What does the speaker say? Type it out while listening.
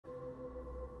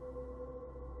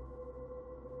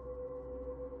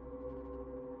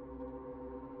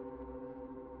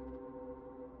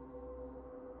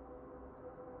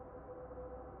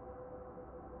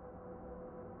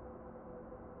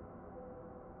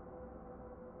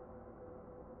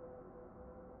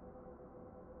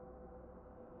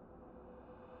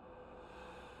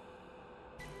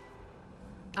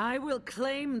I will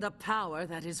claim the power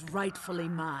that is rightfully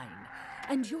mine,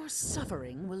 and your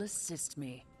suffering will assist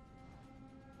me.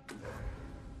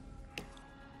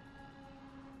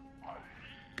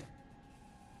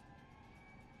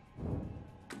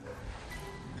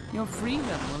 Your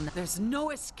freedom will... There's no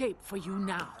escape for you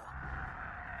now.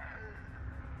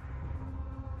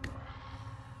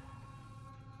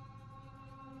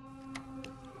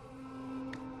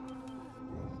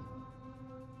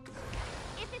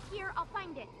 If it's here, I'll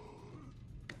find it.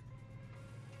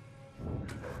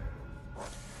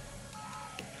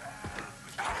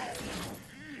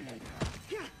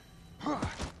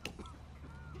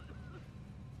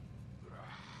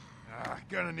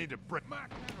 Gonna need to break my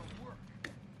work.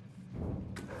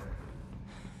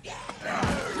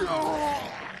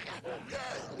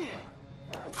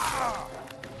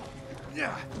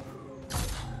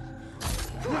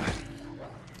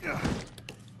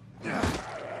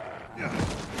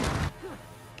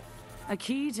 A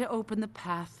key to open the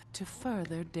path to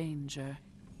further danger.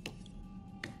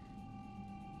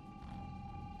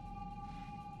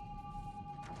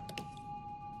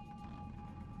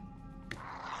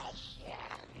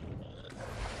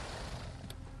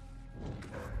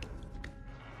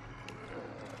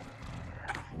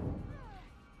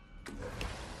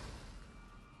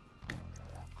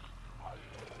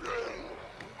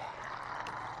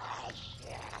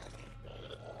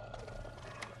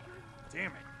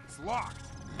 Damn it, it's locked.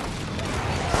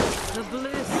 The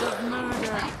bliss of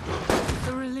murder,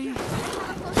 the relief,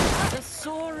 the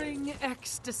soaring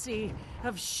ecstasy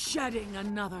of shedding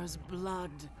another's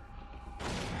blood.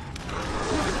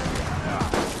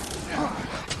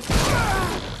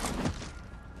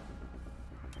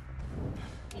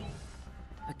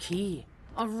 A key,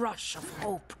 a rush of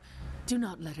hope. Do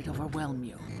not let it overwhelm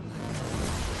you.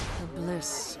 The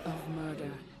bliss of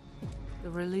murder, the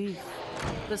relief,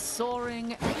 the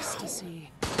soaring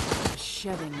ecstasy,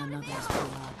 shedding another's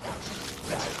blood.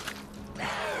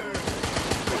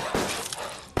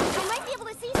 I might be able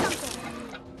to see something.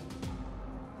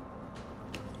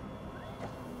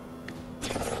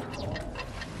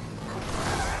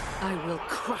 I will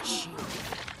crush you.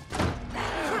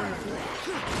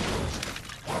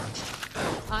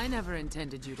 I never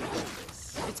intended you to do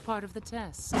this. It's part of the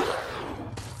test.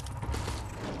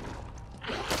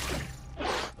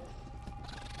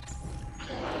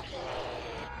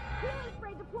 Healing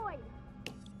spray deployed.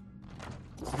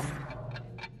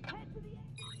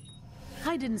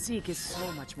 Hide and seek is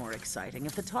so much more exciting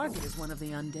if the target is one of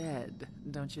the undead,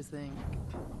 don't you think?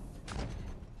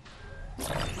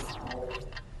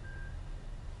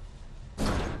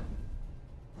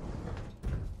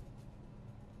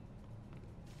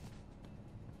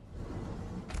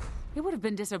 It would have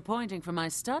been disappointing for my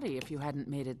study if you hadn't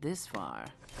made it this far.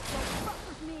 Fuck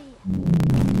with me.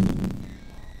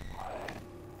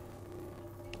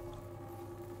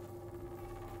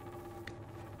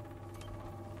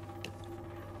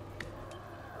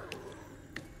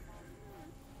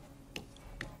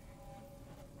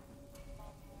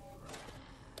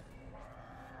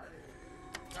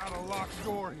 Got a locked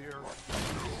door here.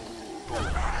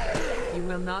 You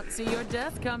will not see your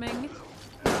death coming.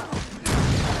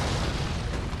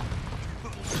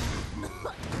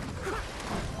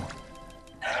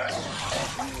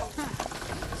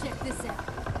 Check this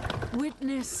out.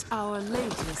 Witness our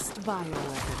latest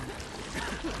bioweapon.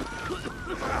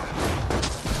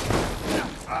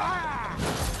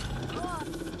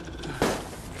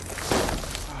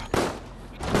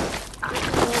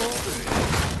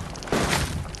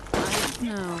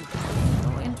 No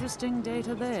interesting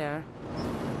data there.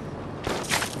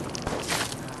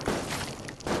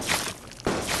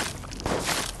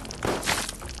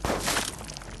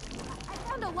 I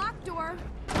found a locked door.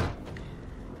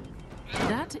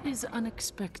 That is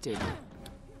unexpected.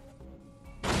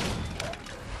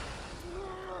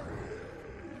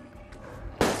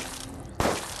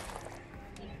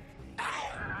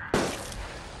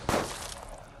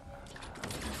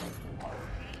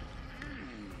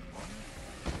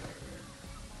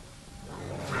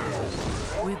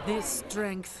 With this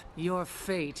strength, your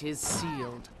fate is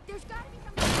sealed. There's gotta be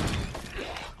something.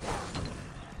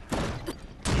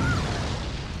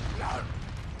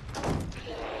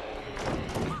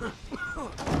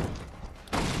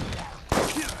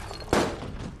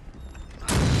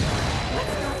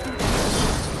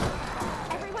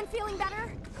 Everyone feeling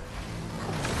better?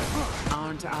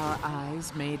 Aren't our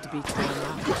eyes made to be torn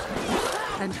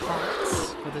out? And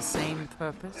hearts for the same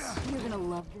purpose? You're gonna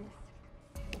love this.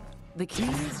 The key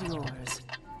is yours.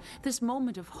 This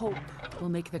moment of hope will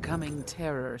make the coming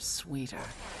terror sweeter.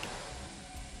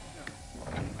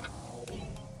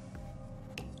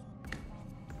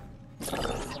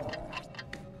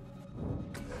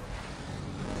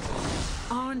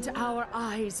 our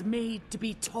eyes made to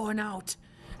be torn out,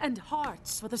 and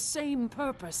hearts for the same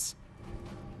purpose.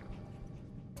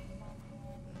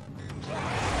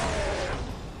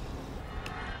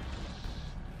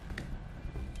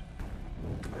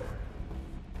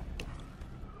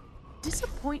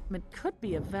 Disappointment could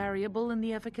be a variable in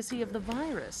the efficacy of the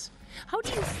virus. How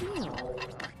do you feel?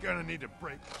 Gonna need to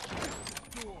break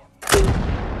the door.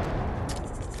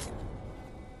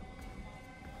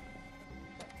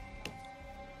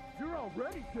 You're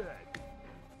already dead.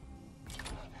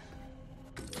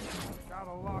 Got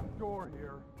a locked door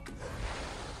here.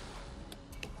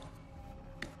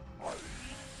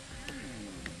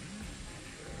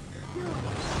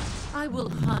 I will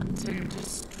hunt and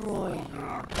destroy you.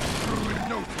 In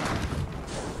no time.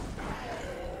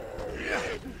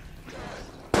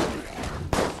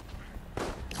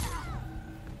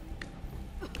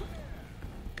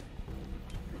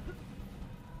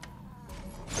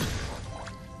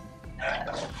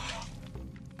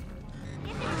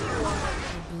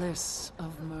 The bliss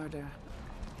of murder.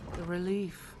 The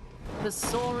relief. The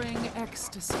soaring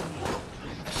ecstasy of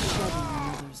shedding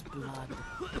another's blood.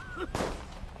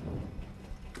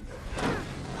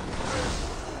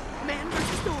 Man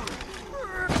versus storm.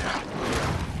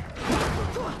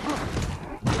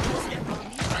 Step on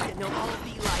me, and they'll all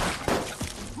be like...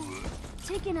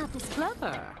 Taking out this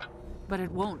clever, but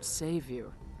it won't save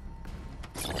you.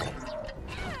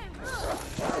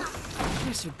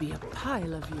 There should be a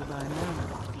pile of you by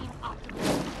now.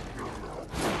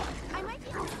 I might be.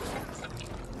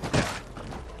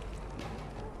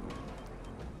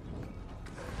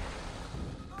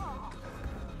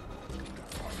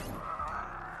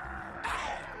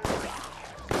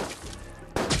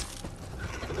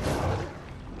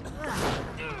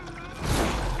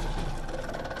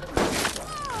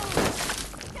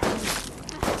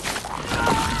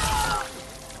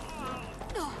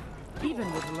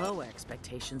 Even with low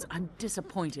expectations, I'm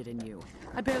disappointed in you.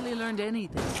 I barely learned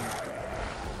anything.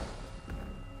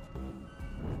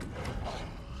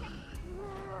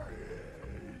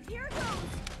 Here goes.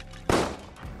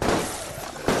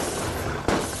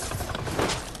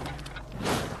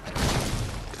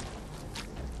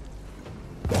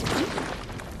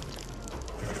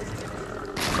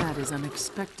 That is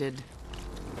unexpected.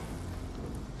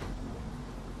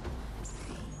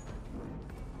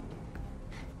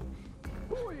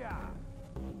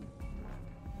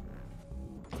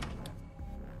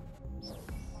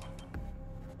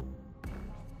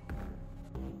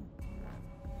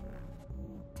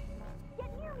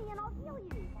 Get near me and I'll heal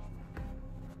you.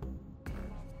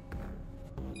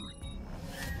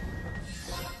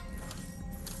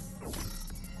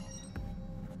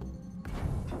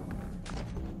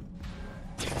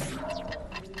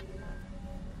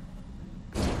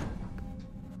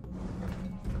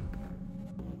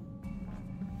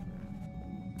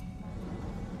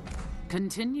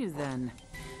 Continue then,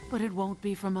 but it won't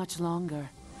be for much longer.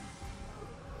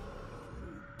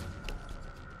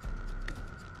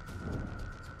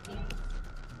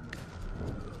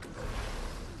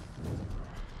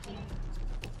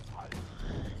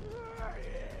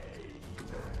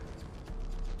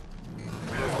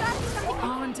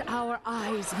 Aren't our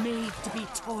eyes made to be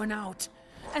torn out,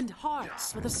 and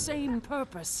hearts for the same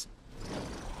purpose?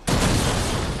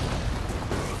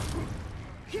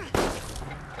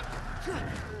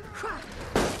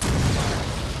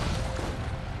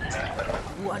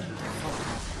 Wonderful.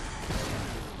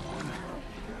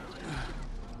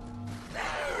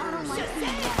 I don't like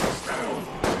seeing that.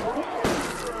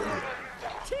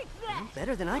 Take that!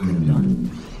 Better than I could have done.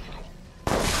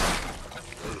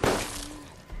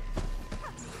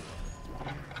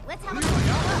 Let's have a look.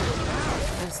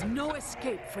 There's no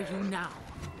escape for you now.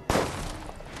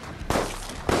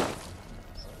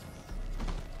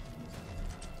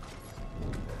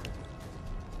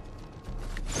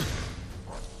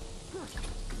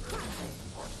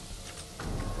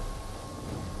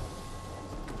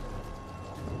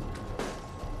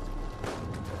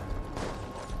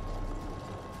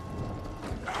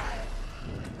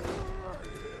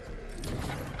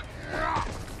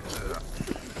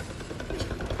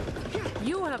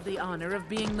 You have the honor of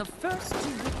being the first to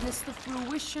witness the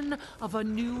fruition of a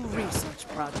new research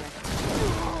project.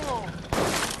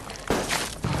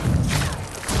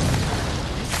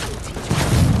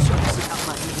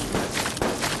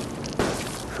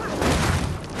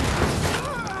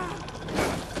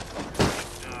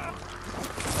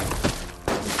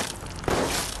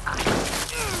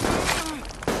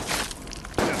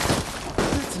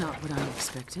 That's not what I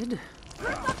expected.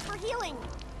 First up for healing.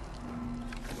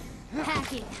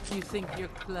 Hacking. You think you're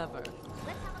clever.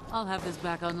 Let's have a I'll have this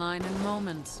back online in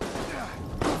moments.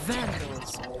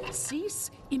 Vandals,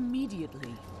 cease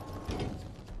immediately.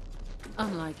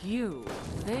 Unlike you,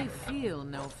 they feel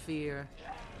no fear.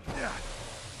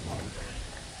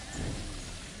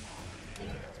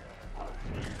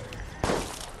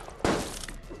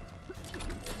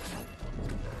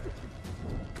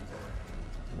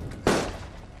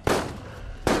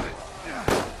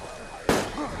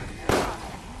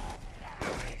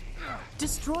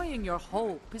 Destroying your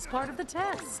hope is part of the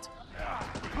test.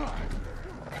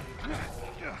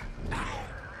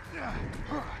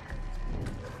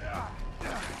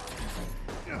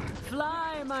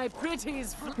 Fly, my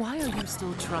pretties. Why are you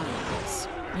still trying this?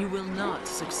 You will not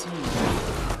succeed.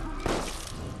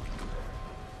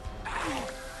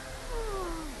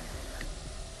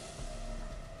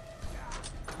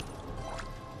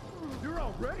 You're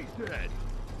already dead.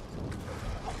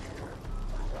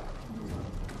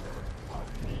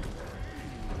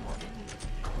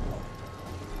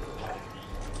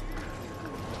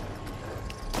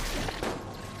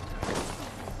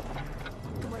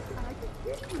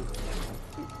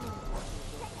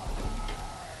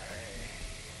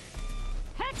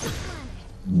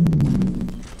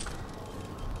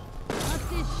 Not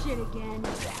this shit again.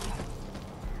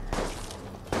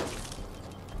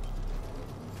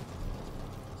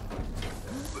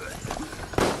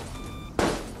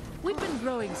 We've been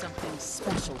growing something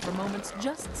special for moments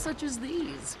just such as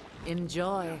these.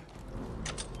 Enjoy.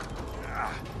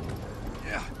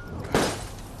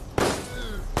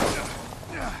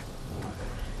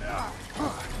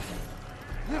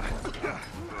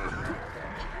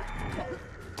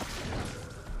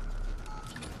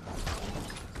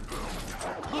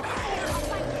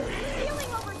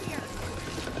 Healing over here.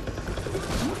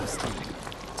 Interesting.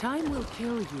 Time will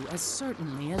kill you as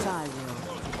certainly as I will.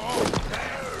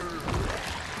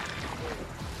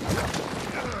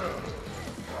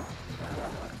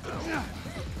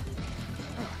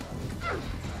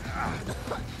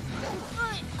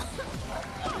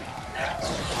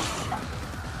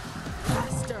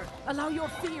 Faster! Allow your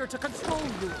fear to control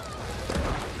you.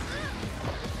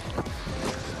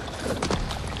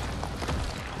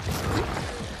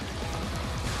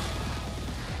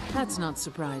 That's not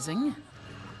surprising.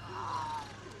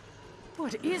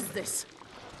 What is this?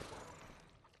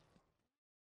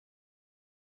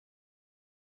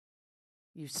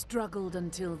 You struggled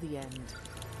until the end,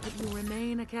 but you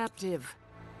remain a captive.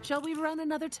 Shall we run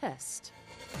another test?